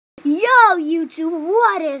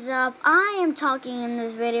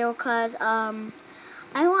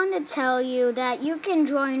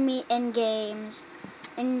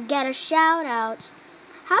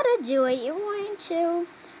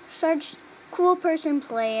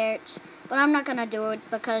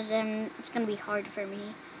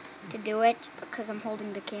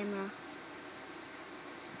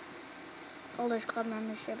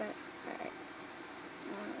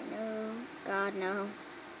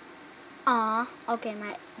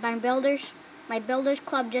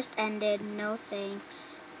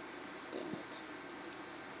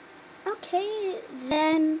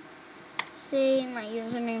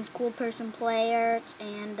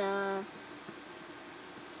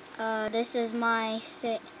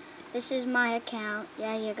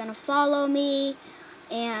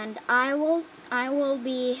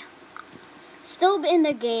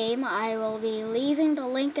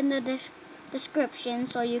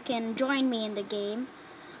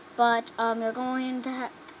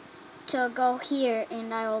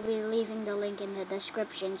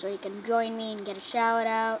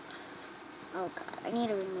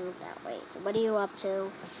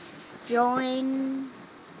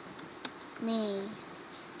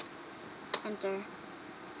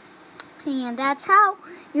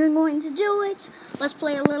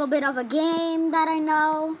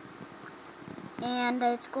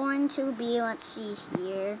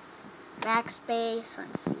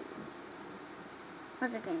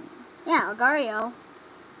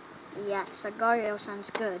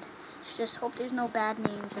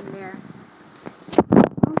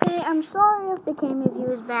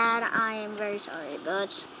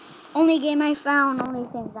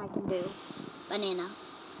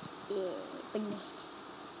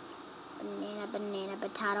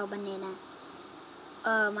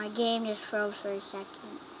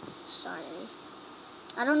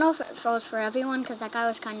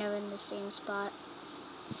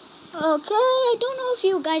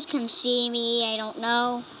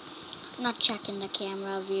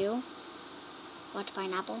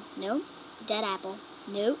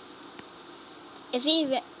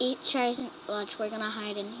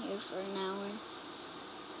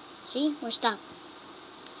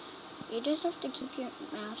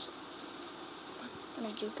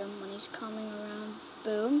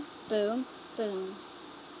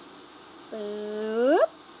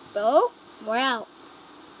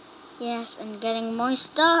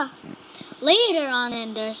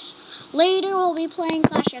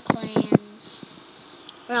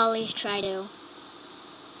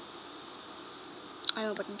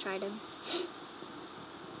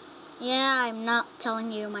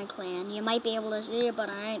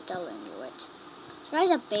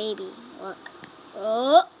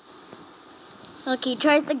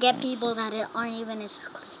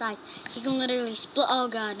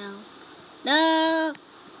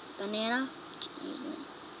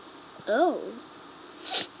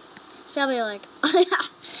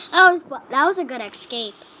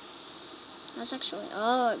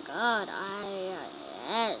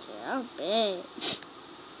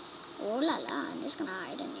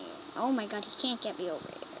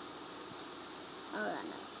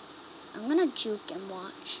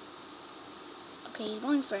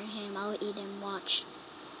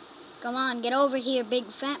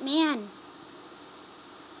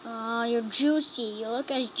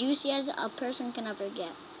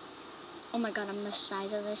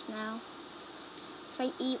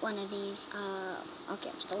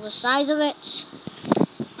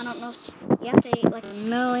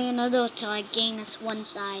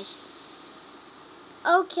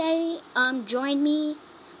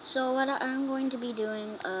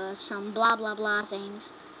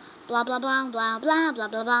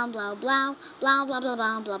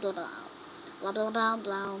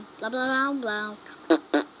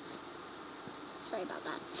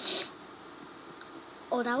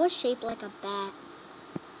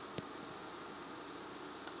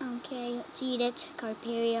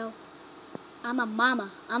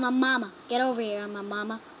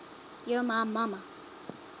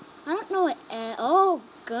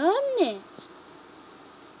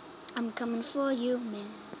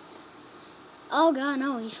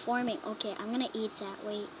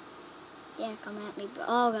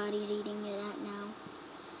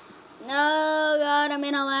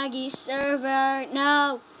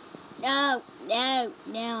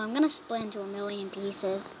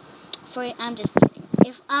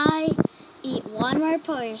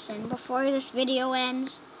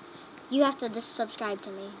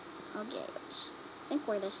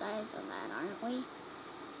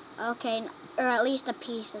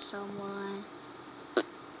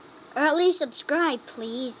Or at least subscribe,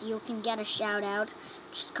 please. You can get a shout out.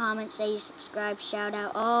 Just comment, say you subscribe, shout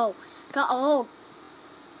out. Oh,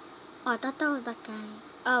 I thought that was that guy.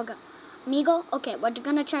 Oh, God. Amigo? Okay, we're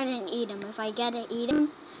gonna try to eat him. If I get to eat him,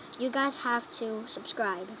 you guys have to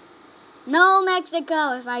subscribe. No,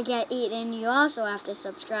 Mexico! If I get eaten, you also have to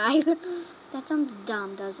subscribe. That sounds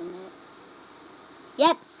dumb, doesn't it?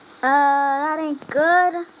 Yep. That ain't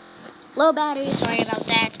good. Low battery, sorry about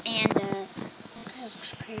that. And, that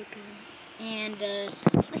looks creepy. And,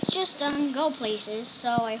 let's just, go places. So,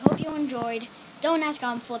 I hope you enjoyed. Don't ask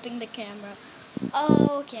how I'm flipping the camera.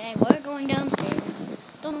 Okay, we're going downstairs.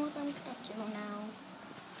 Don't know what I'm up to now.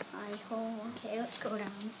 Okay, let's go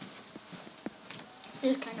down.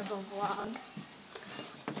 This is kind of a vlog.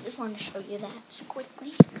 I just wanted to show you that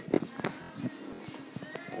quickly. Okay.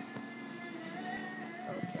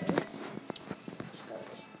 Let's go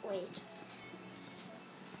this way.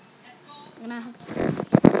 I'm gonna have to...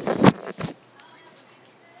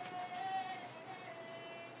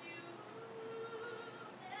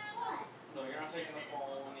 No, you're not taking the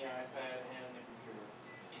phone, the iPad, and the computer.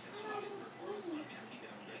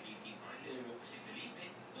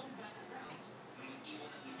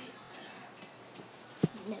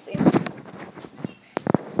 Never.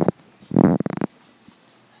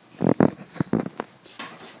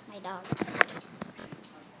 My dog.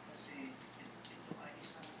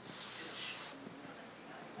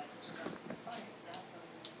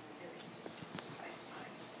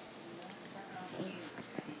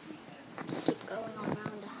 Let's keep going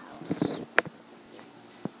around the house.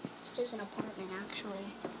 This is an apartment, actually.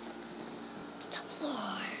 Top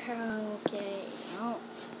floor. Okay. Oh.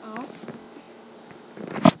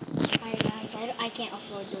 Hi guys, I can't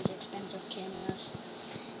afford those expensive cameras.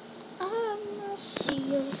 I'll see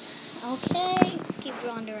you. Okay, let's keep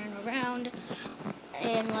wandering around.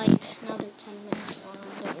 In like another 10 minutes on the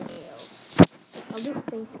video. I'll do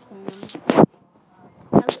face cam.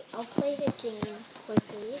 I'll play the game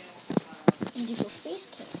quickly and do a face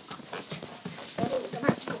cam. We're gonna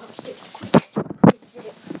have to go upstairs quick.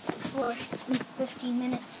 For 15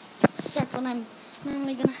 minutes. That's when I'm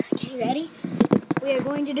normally gonna get ready. We are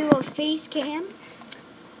going to do a face cam.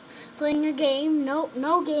 Playing a game. No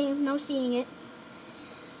game. No seeing it.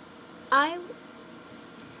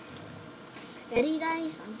 Ready,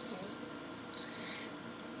 guys? Okay.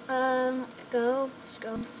 Let's go.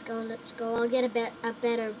 I'll get a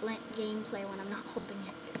better gameplay when I'm not holding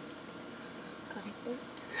it. God, it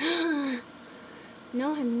worked.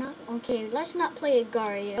 No, I'm not. Okay, let's not play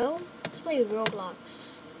Gario. Let's play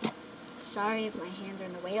Roblox. Sorry if my hands are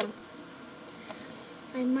in the way.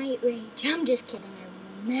 I might rage. I'm just kidding. I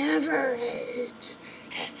will never rage.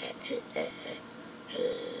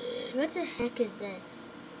 What the heck is this?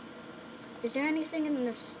 Is there anything in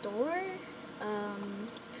the store?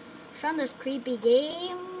 Found this creepy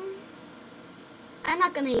game. I'm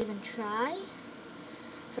not gonna even try.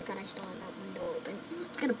 Forgot I still have that window open.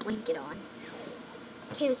 Let's get a blanket on.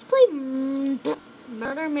 Okay, let's play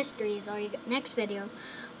Murder Mysteries. Next video.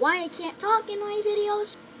 Why I can't talk in my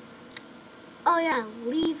videos? Oh yeah,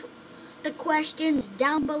 leave the questions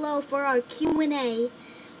down below for our Q&A.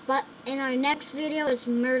 But in our next video is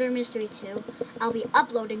Murder Mystery 2. I'll be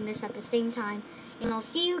uploading this at the same time. And I'll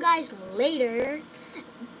see you guys later.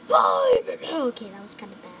 Bye! Okay, that was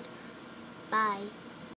kind of bad. Bye.